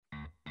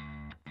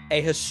A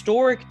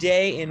historic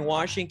day in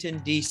Washington,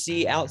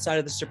 D.C., outside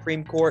of the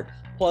Supreme Court,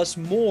 plus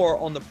more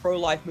on the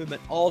pro-life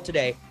movement, all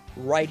today,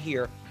 right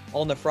here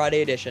on the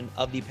Friday edition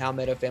of the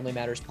Palmetto Family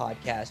Matters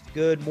podcast.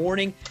 Good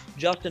morning.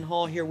 Justin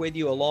Hall here with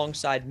you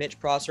alongside Mitch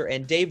Prosser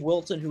and Dave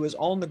Wilson, who is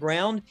on the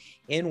ground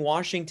in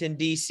Washington,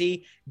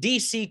 D.C.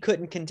 D.C.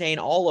 couldn't contain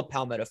all of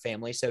Palmetto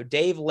family, so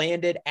Dave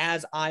landed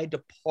as I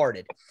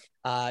departed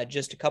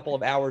just a couple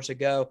of hours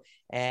ago,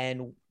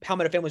 and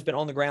Palmetto family's been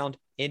on the ground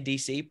in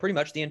D.C. pretty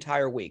much the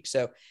entire week.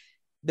 So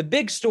the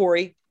big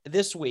story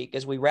this week,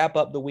 as we wrap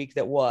up the week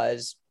that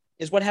was,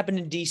 is what happened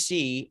in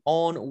D.C.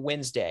 on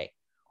Wednesday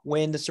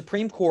when the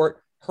Supreme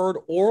Court heard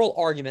oral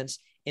arguments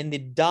in the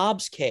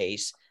Dobbs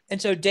case.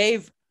 And so,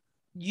 Dave,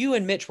 you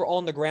and Mitch were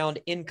on the ground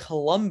in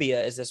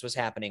Columbia as this was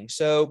happening.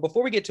 So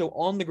before we get to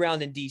on the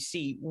ground in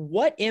D.C.,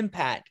 what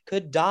impact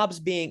could Dobbs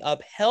being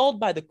upheld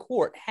by the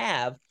court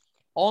have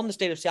on the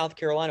state of South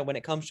Carolina when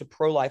it comes to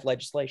pro-life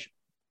legislation?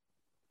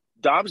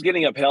 Dobbs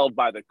getting upheld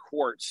by the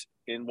courts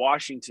in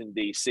Washington,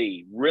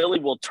 D.C. really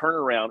will turn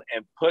around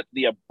and put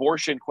the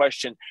abortion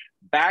question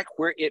back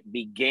where it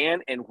began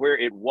and where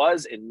it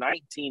was in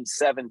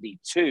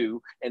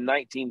 1972 and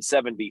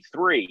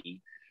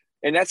 1973.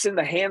 And that's in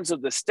the hands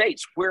of the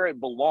states where it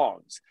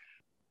belongs.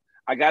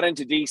 I got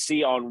into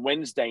D.C. on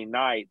Wednesday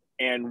night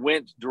and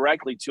went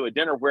directly to a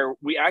dinner where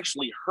we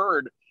actually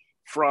heard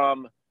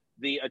from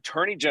the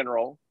Attorney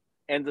General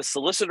and the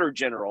Solicitor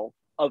General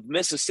of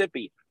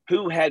Mississippi,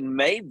 who had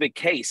made the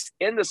case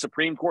in the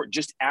Supreme Court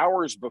just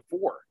hours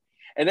before.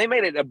 And they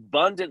made it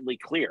abundantly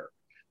clear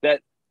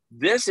that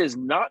this is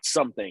not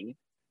something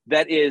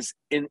that is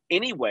in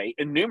any way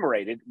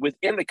enumerated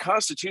within the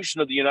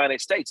Constitution of the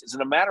United States. As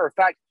a matter of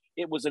fact,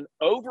 it was an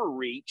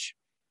overreach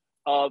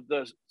of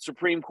the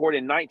Supreme Court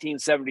in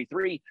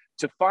 1973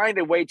 to find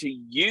a way to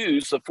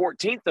use the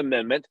 14th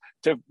Amendment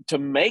to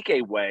make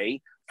a way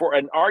for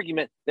an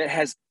argument that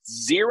has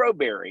zero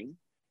bearing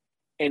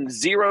and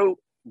zero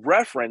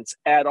reference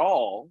at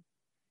all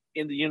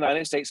in the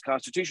United States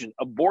Constitution.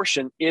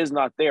 Abortion is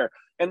not there.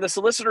 And the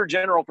Solicitor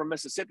General from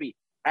Mississippi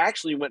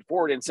actually went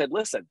forward and said,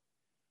 listen,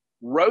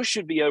 Roe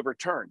should be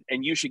overturned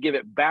and you should give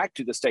it back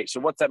to the state. So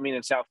what's that mean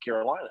in South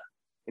Carolina?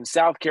 In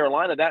South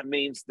Carolina, that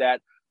means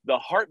that the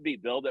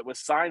heartbeat bill that was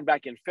signed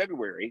back in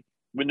February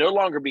would no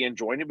longer be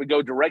enjoined. It would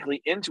go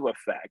directly into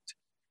effect.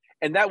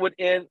 And that would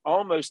end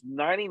almost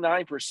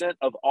 99%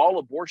 of all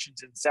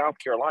abortions in South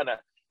Carolina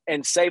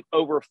and save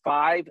over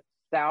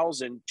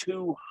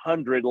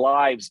 5,200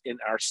 lives in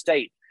our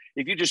state,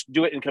 if you just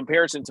do it in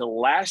comparison to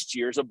last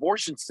year's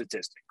abortion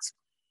statistics.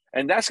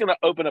 And that's going to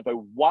open up a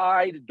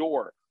wide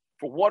door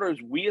for what are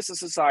we as a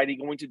society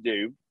going to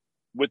do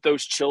with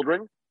those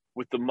children,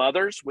 with the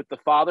mothers, with the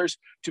fathers,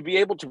 to be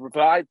able to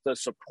provide the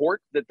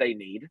support that they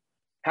need.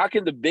 How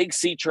can the Big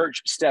C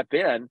Church step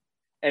in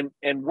and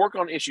work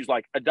on issues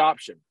like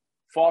adoption,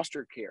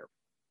 foster care?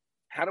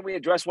 How do we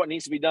address what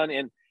needs to be done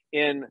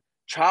in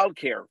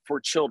childcare for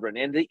children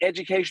and the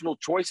educational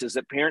choices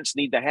that parents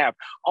need to have?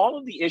 All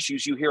of the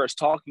issues you hear us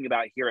talking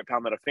about here at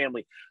Palmetto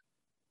Family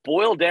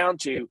boil down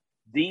to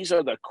these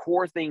are the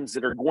core things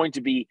that are going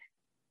to be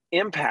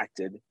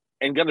impacted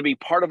and going to be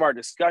part of our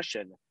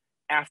discussion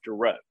after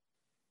Roe.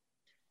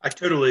 I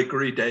totally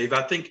agree, Dave.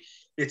 I think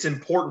it's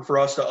important for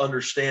us to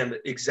understand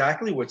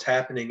exactly what's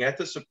happening at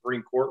the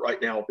Supreme Court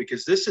right now,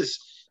 because this is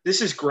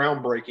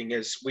groundbreaking.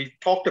 As we've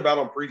talked about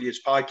on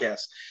previous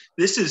podcasts,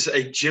 this is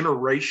a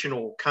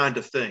generational kind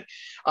of thing.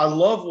 I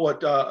love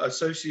what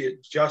Associate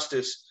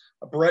Justice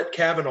Brett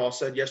Kavanaugh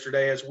said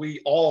yesterday as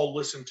we all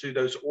listened to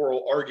those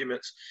oral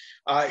arguments.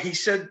 He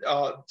said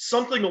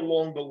something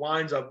along the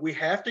lines of, we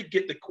have to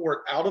get the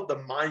court out of the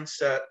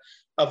mindset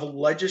of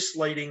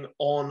legislating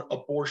on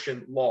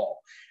abortion law.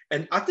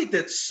 And I think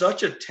that's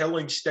such a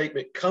telling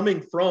statement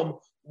coming from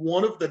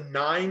one of the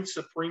 9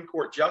 Supreme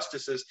Court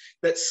justices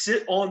that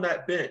sit on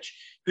that bench,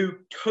 who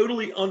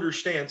totally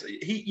understands.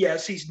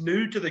 He's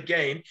new to the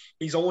game.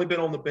 He's only been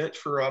on the bench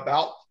for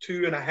about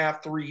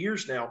 2.5, 3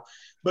 years now,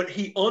 but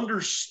he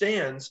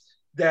understands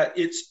that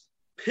it's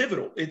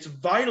pivotal. It's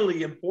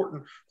vitally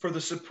important for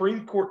the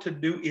Supreme Court to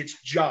do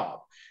its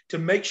job, to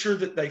make sure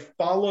that they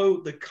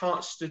follow the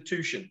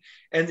Constitution.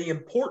 And the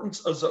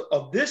importance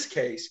of this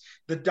case,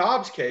 the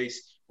Dobbs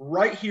case,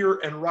 right here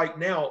and right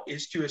now,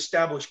 is to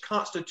establish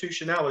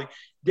constitutionality,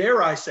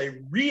 dare I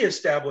say,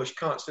 reestablish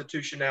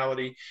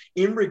constitutionality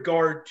in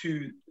regard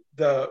to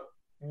the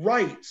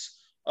rights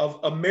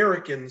of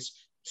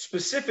Americans,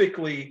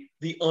 specifically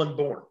the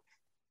unborn.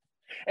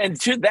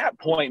 And to that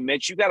point,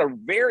 Mitch, you got a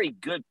very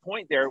good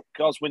point there,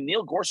 because when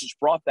Neil Gorsuch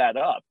brought that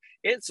up,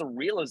 it's a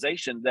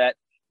realization that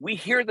we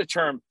hear the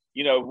term,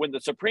 when the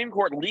Supreme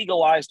Court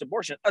legalized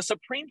abortion. A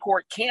Supreme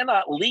Court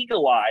cannot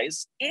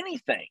legalize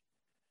anything.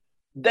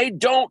 They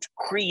don't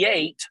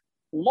create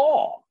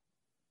law.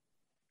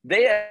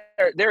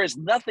 There is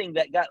nothing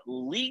that got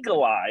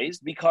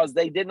legalized because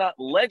they did not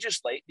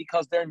legislate,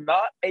 because they're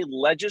not a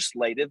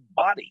legislative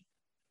body.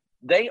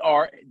 They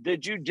are the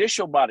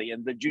judicial body,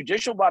 and the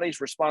judicial body's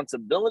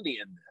responsibility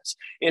in this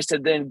is to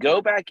then go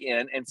back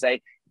in and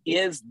say,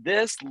 is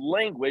this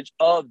language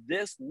of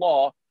this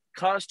law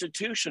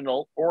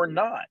constitutional or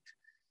not.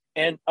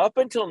 And up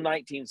until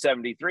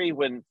 1973,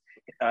 when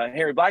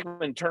Henry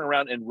Blackmun turned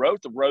around and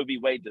wrote the Roe v.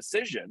 Wade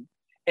decision,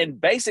 and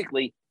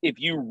basically, if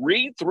you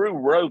read through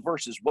Roe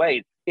versus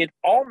Wade, it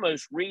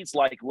almost reads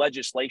like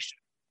legislation.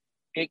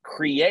 It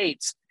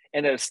creates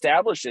and it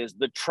establishes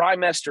the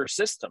trimester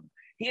system.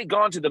 He had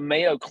gone to the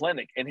Mayo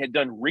Clinic and had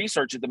done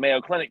research at the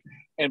Mayo Clinic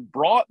and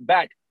brought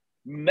back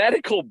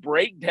medical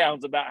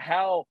breakdowns about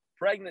how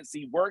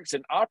pregnancy works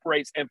and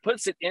operates and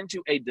puts it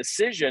into a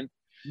decision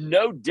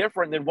no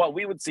different than what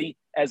we would see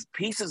as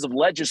pieces of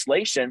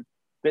legislation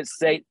that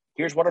say,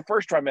 here's what a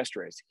first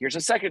trimester is, here's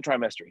a second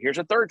trimester, here's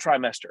a third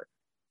trimester.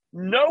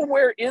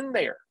 Nowhere in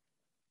there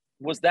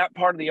was that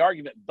part of the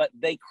argument, but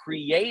they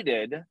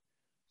created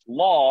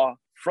law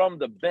from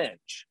the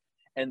bench.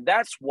 And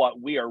that's what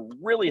we are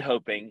really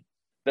hoping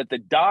that the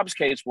Dobbs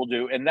case will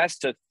do, and that's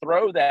to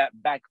throw that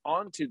back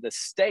onto the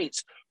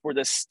states, for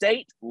the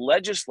state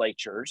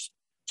legislatures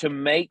to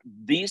make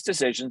these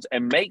decisions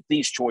and make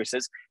these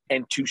choices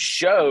and to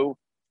show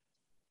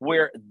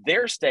where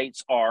their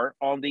states are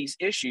on these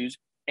issues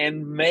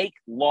and make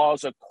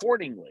laws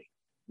accordingly.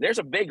 There's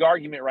a big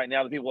argument right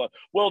now that people are,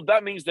 well,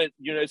 that means that,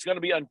 you know, it's going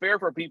to be unfair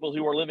for people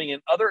who are living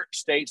in other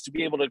states to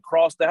be able to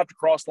cross, they have to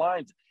cross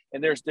lines.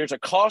 And there's a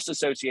cost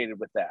associated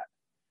with that.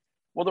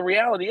 Well, the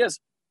reality is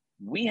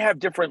we have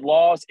different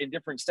laws in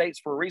different states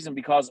for a reason,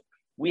 because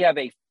we have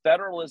a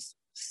federalist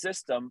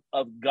system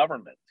of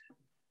government.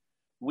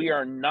 We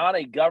are not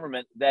a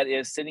government that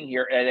is sitting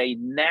here at a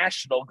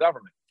national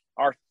government.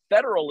 Our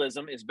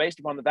federalism is based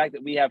upon the fact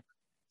that we have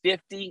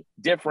 50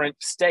 different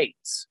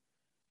states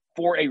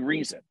for a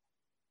reason.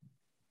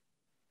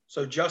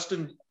 So,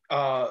 Justin,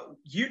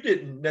 you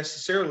didn't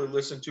necessarily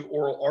listen to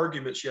oral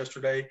arguments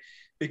yesterday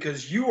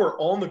because you were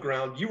on the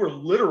ground. You were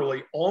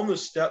literally on the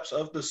steps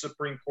of the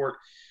Supreme Court.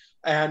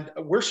 And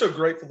we're so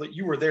grateful that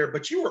you were there.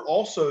 But you were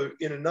also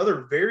in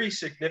another very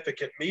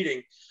significant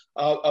meeting,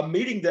 a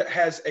meeting that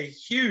has a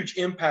huge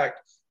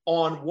impact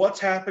on what's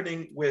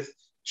happening with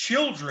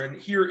children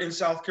here in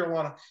South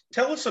Carolina.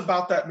 Tell us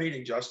about that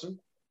meeting, Justin.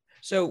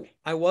 So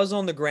I was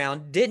on the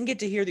ground, didn't get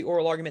to hear the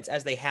oral arguments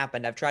as they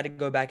happened. I've tried to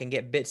go back and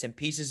get bits and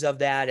pieces of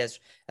that as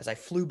I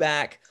flew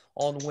back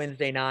on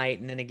Wednesday night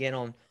and then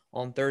again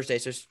on Thursday.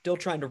 So still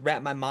trying to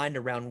wrap my mind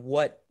around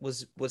what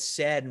was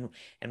said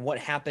and what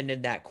happened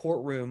in that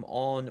courtroom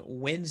on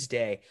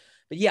Wednesday.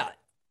 But yeah,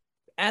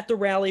 at the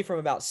rally from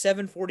about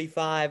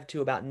 7:45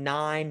 to about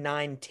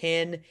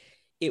 9:10,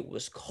 it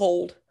was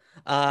cold.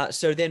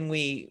 So then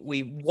we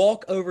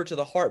walk over to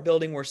the Hart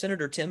Building where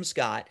Senator Tim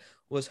Scott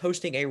was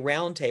hosting a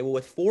roundtable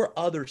with four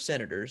other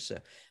senators,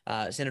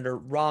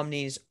 Senators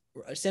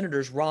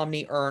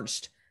Romney,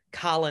 Ernst,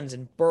 Collins,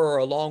 and Burr,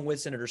 along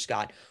with Senator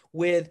Scott,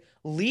 with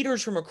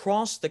leaders from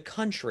across the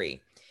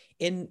country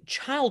in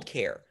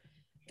childcare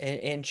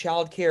and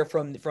childcare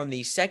from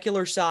the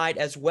secular side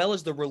as well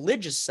as the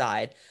religious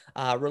side,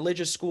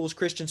 religious schools,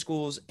 Christian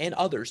schools, and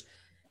others,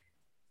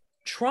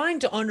 trying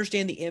to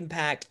understand the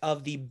impact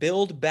of the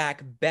Build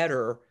Back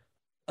Better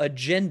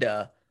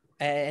agenda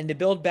and the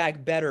Build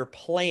Back Better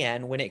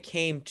plan when it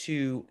came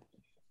to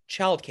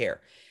childcare,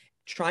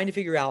 trying to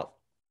figure out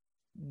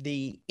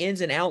the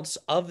ins and outs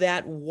of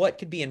that, what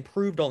could be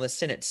improved on the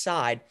Senate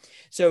side.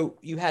 So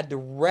you had the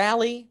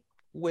rally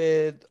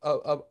with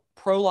a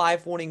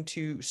pro-life wanting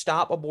to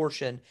stop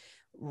abortion,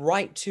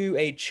 right to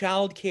a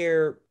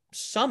childcare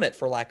summit,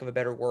 for lack of a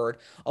better word,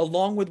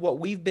 along with what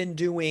we've been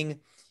doing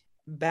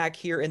back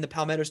here in the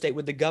Palmetto State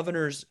with the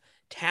governor's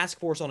task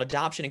force on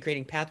adoption and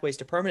creating pathways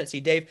to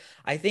permanency. Dave,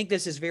 I think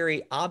this is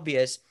very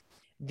obvious.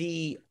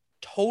 The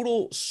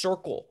total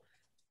circle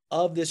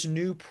of this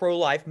new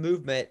pro-life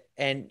movement,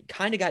 and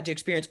kind of got to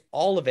experience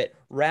all of it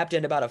wrapped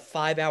in about a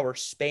 5-hour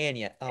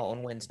span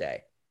on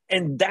Wednesday.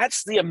 And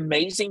that's the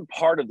amazing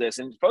part of this.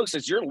 And folks,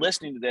 as you're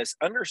listening to this,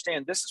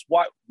 understand this is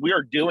what we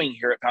are doing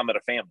here at Palmetto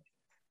Family.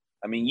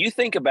 I mean, you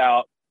think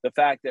about the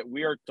fact that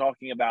we are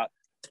talking about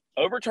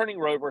overturning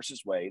Roe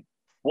versus Wade,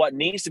 what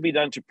needs to be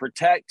done to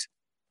protect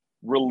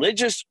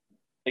religious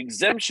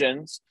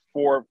exemptions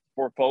for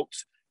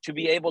folks to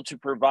be able to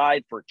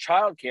provide for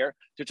childcare,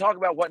 to talk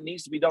about what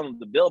needs to be done with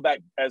the Build Back,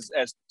 as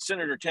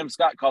Senator Tim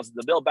Scott calls it,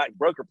 the Build Back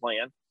Broker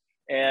Plan,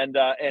 and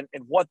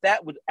what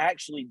that would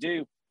actually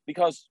do.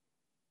 Because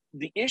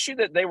the issue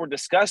that they were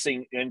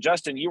discussing, and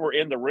Justin, you were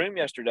in the room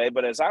yesterday,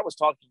 but as I was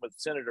talking with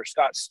Senator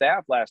Scott's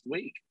staff last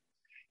week,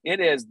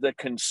 it is the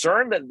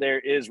concern that there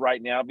is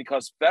right now,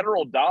 because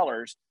federal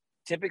dollars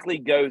typically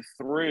go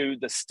through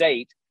the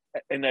state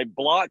in a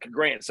block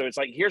grant. So it's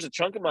like, here's a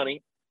chunk of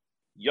money.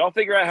 Y'all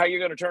figure out how you're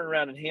going to turn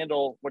around and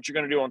handle what you're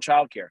going to do on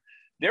childcare.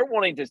 They're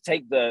wanting to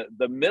take the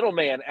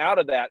middleman out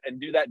of that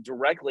and do that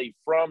directly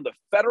from the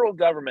federal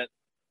government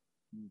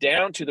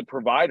down to the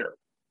provider,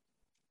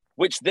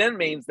 which then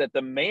means that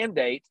the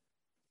mandate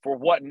for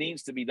what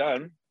needs to be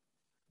done,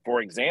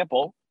 for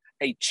example,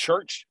 a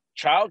church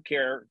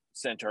childcare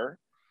center,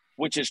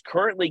 which is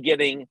currently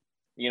getting,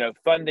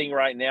 funding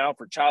right now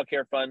for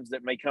childcare funds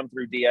that may come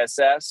through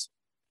DSS,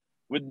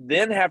 would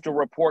then have to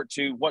report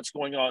to what's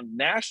going on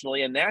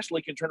nationally, and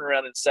nationally can turn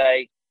around and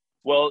say,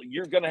 Well,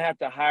 you're going to have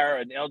to hire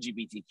an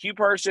LGBTQ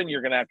person.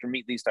 You're going to have to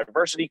meet these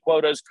diversity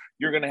quotas.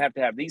 You're going to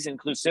have these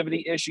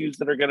inclusivity issues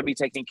that are going to be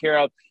taken care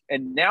of.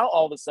 And now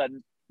all of a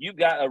sudden, you've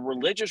got a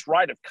religious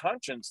right of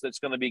conscience that's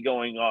going to be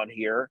going on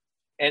here.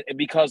 And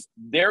because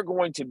they're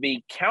going to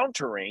be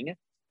countering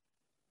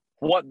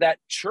what that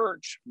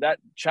church, that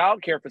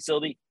childcare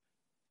facility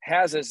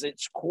has as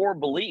its core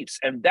beliefs.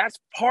 And that's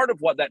part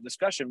of what that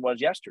discussion was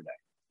yesterday.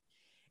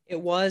 It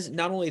was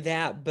not only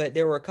that, but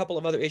there were a couple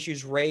of other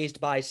issues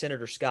raised by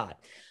Senator Scott.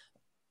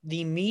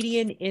 The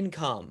median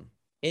income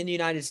in the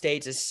United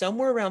States is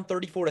somewhere around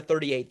 $34,000 to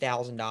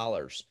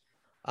 $38,000.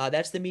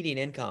 That's the median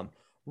income.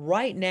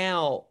 Right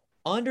now,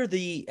 under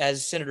the,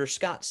 as Senator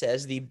Scott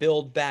says, the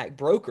Build Back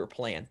Broker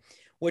plan,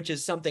 which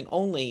is something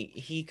only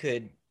he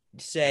could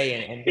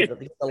say and get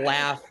a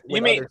laugh.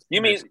 You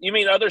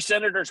mean other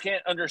senators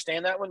can't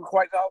understand that one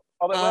quite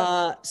all that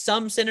well?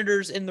 Some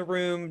senators in the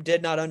room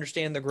did not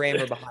understand the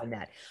grammar behind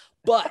that,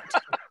 but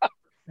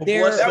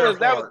bless their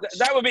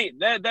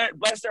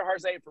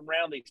hearts ain't from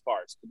round these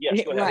parts.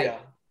 Yes, go ahead. Right. Yeah.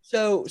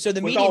 So the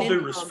with median all due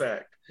income,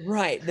 respect,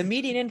 right? The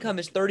median income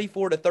is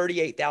 $34,000 to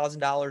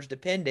 $38,000,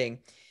 depending.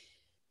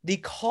 The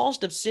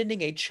cost of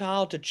sending a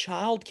child to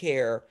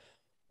childcare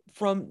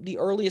from the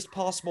earliest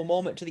possible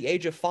moment to the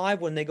age of 5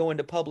 when they go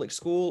into public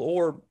school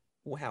or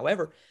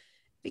however,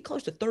 be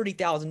close to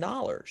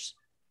 $30,000,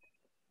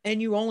 and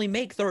you only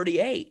make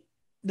 38.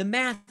 The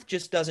math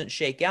just doesn't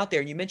shake out there.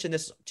 And you mentioned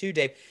this too,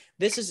 Dave.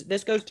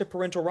 This goes to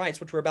parental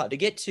rights, which we're about to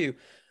get to.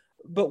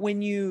 But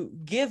when you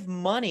give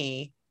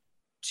money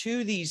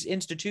to these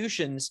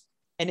institutions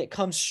and it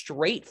comes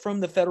straight from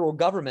the federal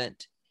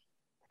government,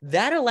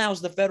 that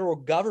allows the federal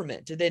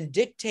government to then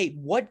dictate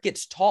what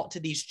gets taught to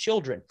these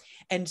children.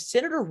 And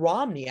Senator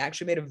Romney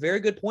actually made a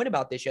very good point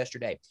about this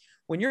yesterday.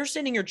 When you're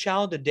sending your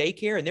child to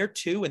daycare and they're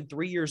 2 and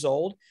 3 years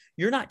old,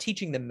 you're not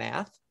teaching them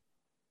math.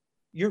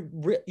 You're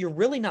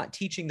really not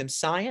teaching them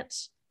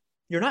science.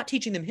 You're not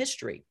teaching them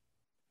history.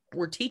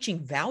 We're teaching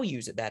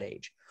values at that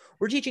age.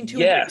 We're teaching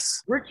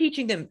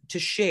them to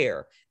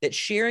share, that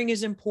sharing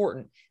is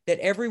important, that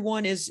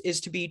everyone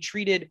is to be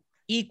treated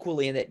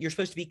equally, and that you're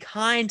supposed to be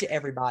kind to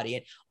everybody,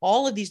 and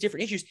all of these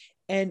different issues.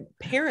 And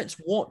parents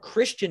want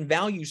Christian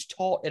values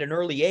taught at an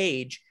early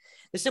age.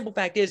 The simple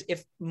fact is,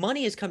 if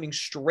money is coming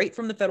straight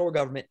from the federal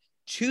government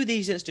to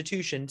these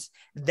institutions,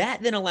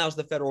 that then allows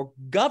the federal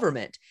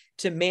government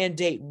to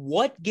mandate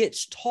what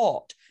gets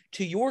taught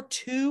to your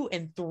 2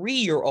 and 3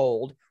 year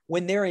old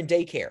when they're in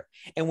daycare.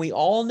 And we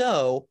all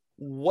know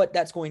what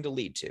that's going to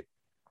lead to.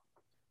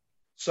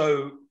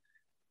 So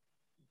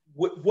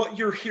what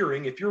you're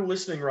hearing, if you're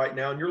listening right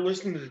now and you're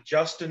listening to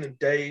Justin and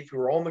Dave, who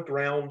are on the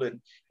ground,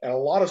 and a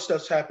lot of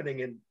stuff's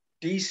happening in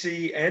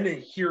DC and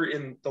here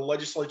in the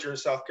legislature in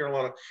South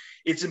Carolina,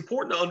 it's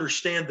important to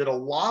understand that a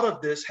lot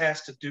of this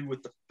has to do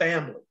with the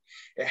family.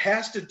 It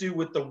has to do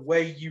with the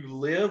way you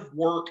live,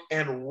 work,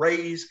 and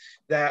raise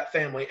that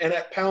family. And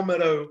at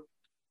Palmetto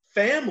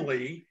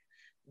Family,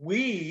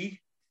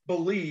 we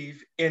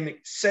believe in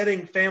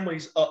setting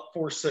families up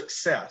for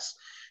success.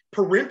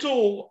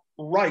 Parental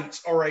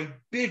rights are a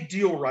big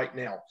deal right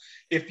now.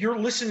 If you're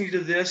listening to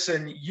this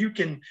and you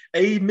can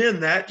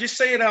amen that, just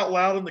say it out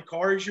loud in the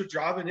car as you're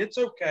driving. It's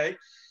okay.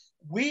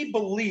 We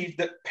believe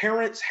that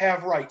parents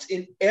have rights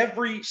in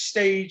every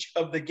stage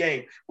of the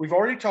game. We've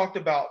already talked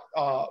about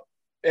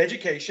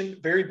education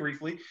very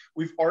briefly.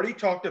 We've already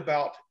talked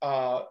about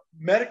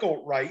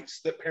medical rights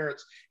that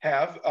parents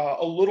have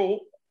a little.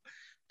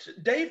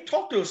 Dave,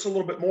 talk to us a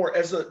little bit more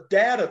as a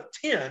dad of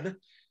 10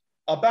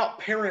 about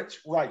parents'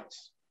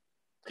 rights.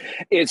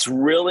 It's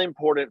really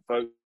important,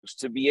 folks,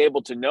 to be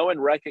able to know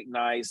and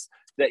recognize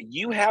that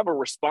you have a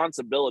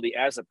responsibility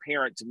as a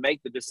parent to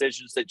make the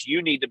decisions that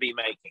you need to be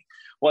making,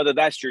 whether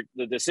that's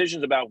the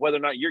decisions about whether or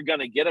not you're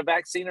going to get a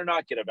vaccine or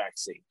not get a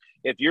vaccine.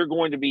 If you're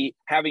going to be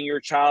having your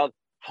child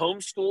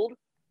homeschooled,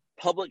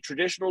 public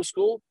traditional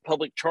school,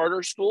 public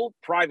charter school,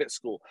 private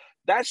school,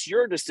 that's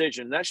your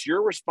decision. That's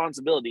your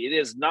responsibility. It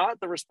is not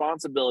the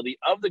responsibility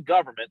of the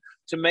government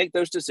to make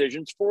those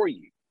decisions for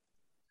you.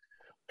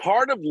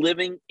 Part of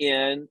living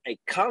in a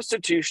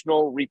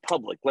constitutional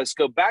republic. Let's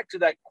go back to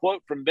that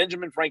quote from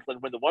Benjamin Franklin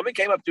when the woman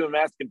came up to him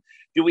and asked him,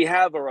 do we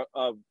have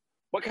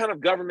what kind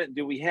of government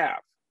do we have?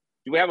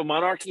 Do we have a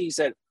monarchy? He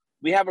said,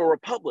 we have a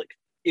republic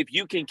if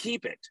you can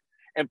keep it.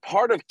 And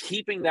part of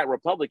keeping that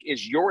republic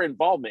is your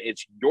involvement.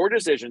 It's your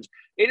decisions.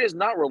 It is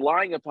not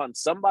relying upon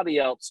somebody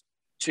else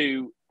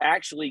to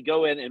actually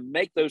go in and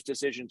make those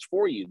decisions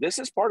for you. This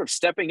is part of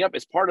stepping up.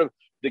 It's part of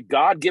the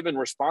God-given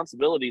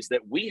responsibilities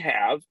that we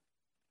have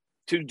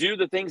to do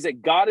the things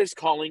that God is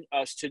calling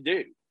us to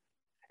do.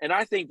 And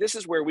I think this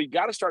is where we've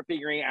got to start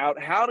figuring out,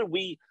 how do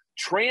we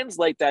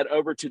translate that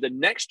over to the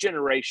next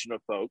generation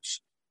of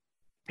folks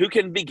who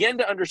can begin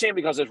to understand,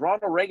 because as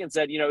Ronald Reagan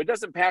said, it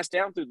doesn't pass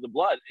down through the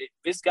blood.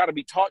 It's got to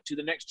be taught to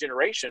the next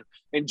generation.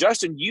 And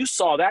Justin, you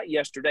saw that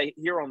yesterday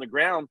here on the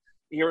ground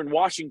here in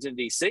Washington,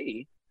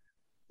 D.C.,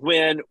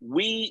 when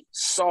we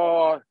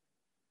saw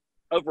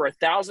over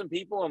 1,000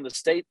 people on the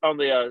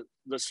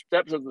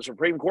steps of the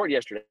Supreme Court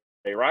yesterday,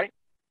 right?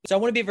 So I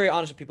want to be very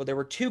honest with people. There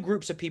were two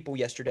groups of people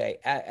yesterday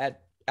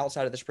at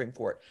outside of the Supreme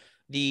Court,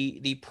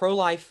 the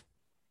pro-life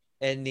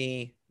and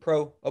the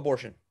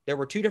pro-abortion. There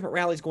were two different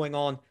rallies going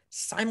on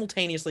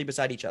simultaneously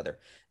beside each other.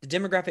 The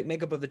demographic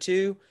makeup of the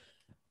two,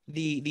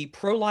 the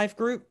pro-life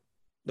group,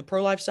 the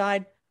pro-life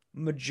side,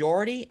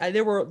 majority,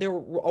 there were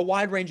a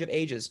wide range of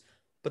ages,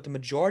 but the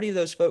majority of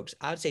those folks,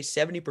 I would say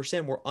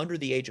 70% were under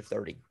the age of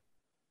 30.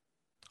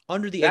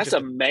 Under the age That's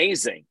of 30.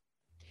 amazing.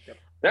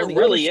 That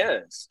really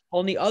is.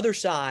 On the other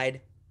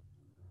side,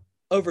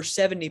 over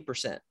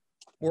 70%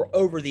 were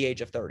over the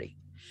age of 30,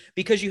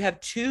 because you have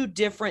two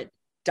different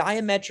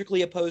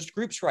diametrically opposed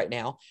groups right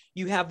now.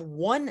 You have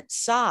one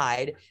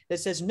side that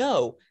says,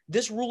 no,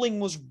 this ruling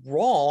was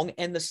wrong,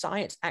 and the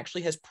science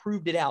actually has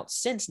proved it out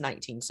since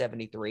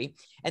 1973,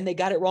 and they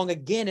got it wrong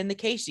again in the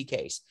Casey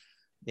case.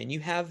 Then you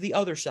have the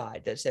other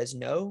side that says,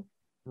 no,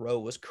 Roe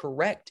was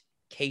correct.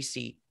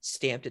 Casey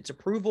stamped its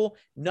approval.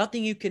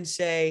 Nothing you can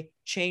say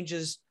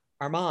changes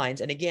our minds.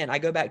 And again, I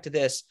go back to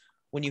this.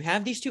 When you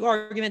have these two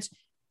arguments,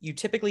 you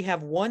typically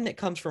have one that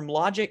comes from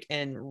logic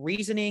and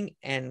reasoning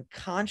and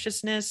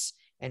consciousness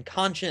and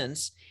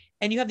conscience,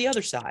 and you have the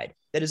other side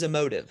that is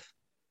emotive.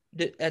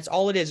 That's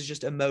all it is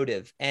just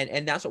emotive.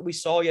 And that's what we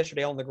saw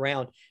yesterday on the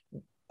ground.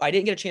 I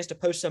didn't get a chance to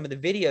post some of the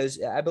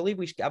videos. I believe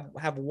we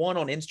have one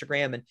on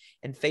Instagram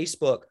and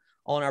Facebook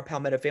on our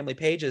Palmetto family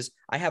pages.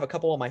 I have a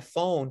couple on my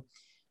phone.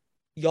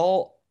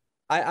 Y'all,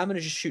 I'm going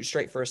to just shoot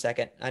straight for a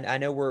second. I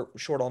know we're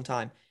short on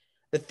time.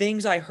 The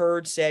things I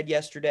heard said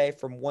yesterday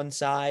from one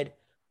side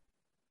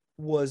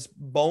was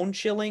bone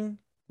chilling,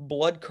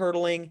 blood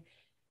curdling,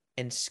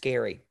 and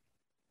scary.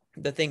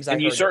 The things I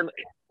heard. You certainly,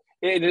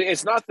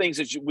 it's not things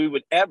that we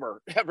would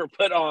ever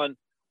put on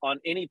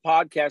any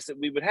podcast that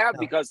we would have,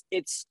 because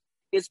it's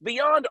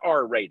beyond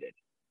R-rated.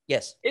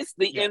 Yes. It's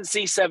the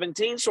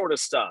NC-17 sort of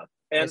stuff.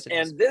 And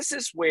yes, this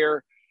is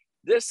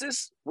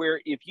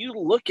where if you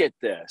look at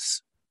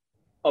this,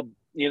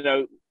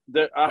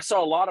 I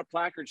saw a lot of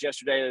placards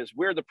yesterday as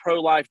we're the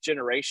pro-life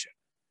generation.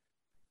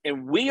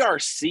 And we are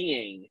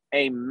seeing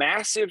a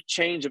massive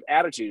change of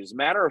attitude. As a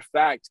matter of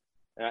fact,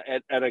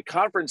 at a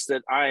conference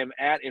that I am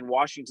at in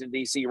Washington,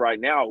 D.C. right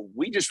now,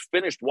 we just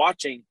finished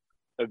watching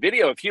a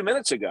video a few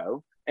minutes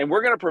ago, and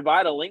we're going to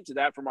provide a link to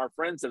that from our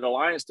friends at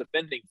Alliance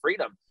Defending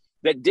Freedom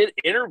that did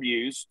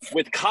interviews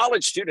with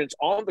college students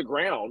on the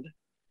ground,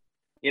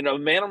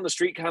 man on the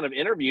street kind of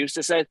interviews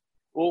to say,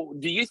 well,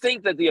 do you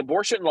think that the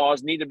abortion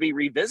laws need to be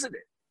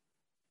revisited?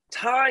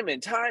 Time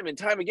and time and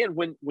time again,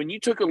 when you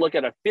took a look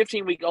at a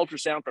 15-week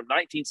ultrasound from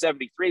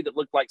 1973 that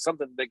looked like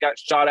something that got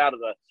shot out of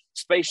the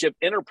spaceship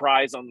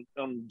Enterprise on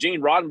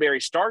Gene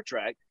Roddenberry's Star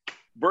Trek,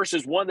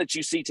 versus one that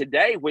you see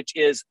today, which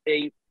is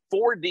a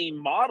 4D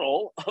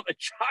model of a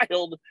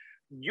child,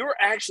 you're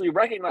actually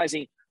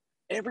recognizing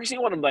every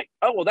single one of them, like,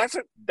 oh, well,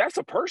 that's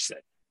a person.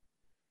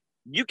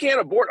 You can't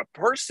abort a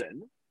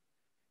person.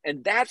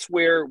 And that's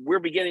where we're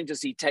beginning to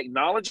see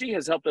technology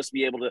has helped us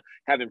be able to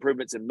have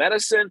improvements in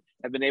medicine,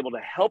 have been able to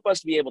help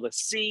us be able to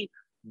see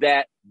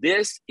that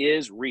this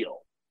is real.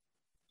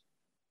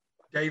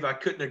 Dave, I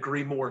couldn't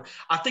agree more.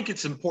 I think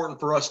it's important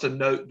for us to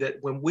note that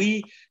when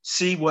we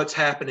see what's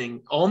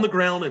happening on the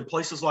ground in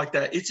places like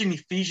that, it's an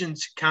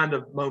Ephesians kind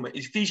of moment,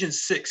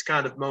 Ephesians 6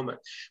 kind of moment.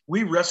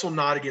 We wrestle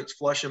not against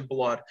flesh and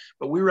blood,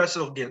 but we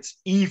wrestle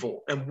against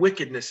evil and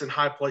wickedness in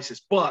high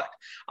places. But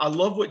I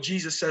love what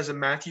Jesus says in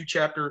Matthew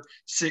chapter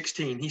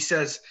 16. He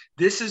says,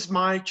 this is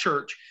my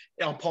church.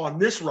 Upon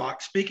this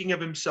rock, speaking of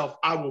himself,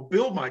 I will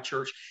build my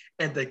church,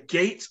 and the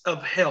gates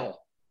of hell,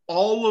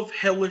 all of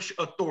hellish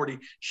authority,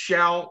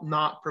 shall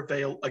not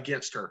prevail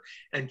against her.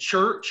 And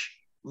church,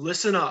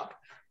 listen up.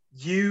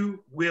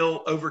 You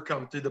will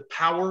overcome through the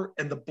power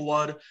and the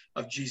blood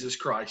of Jesus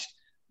Christ.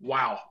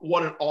 Wow,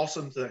 what an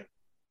awesome thing.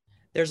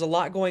 There's a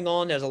lot going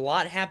on. There's a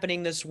lot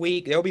happening this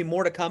week. There'll be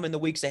more to come in the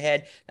weeks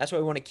ahead. That's why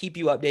we want to keep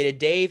you updated.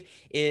 Dave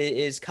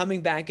is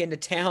coming back into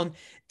town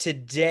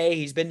today.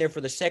 He's been there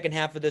for the second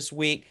half of this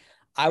week.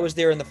 I was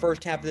there in the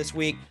first half of this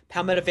week.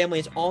 Palmetto Family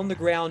is on the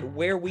ground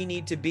where we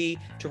need to be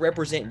to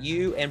represent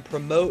you and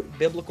promote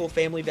biblical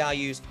family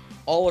values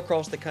all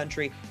across the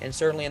country and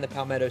certainly in the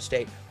Palmetto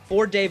State.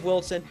 For Dave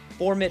Wilson,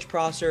 for Mitch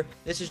Prosser,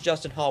 this is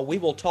Justin Hall. We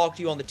will talk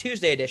to you on the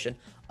Tuesday edition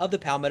of the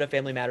Palmetto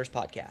Family Matters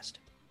podcast.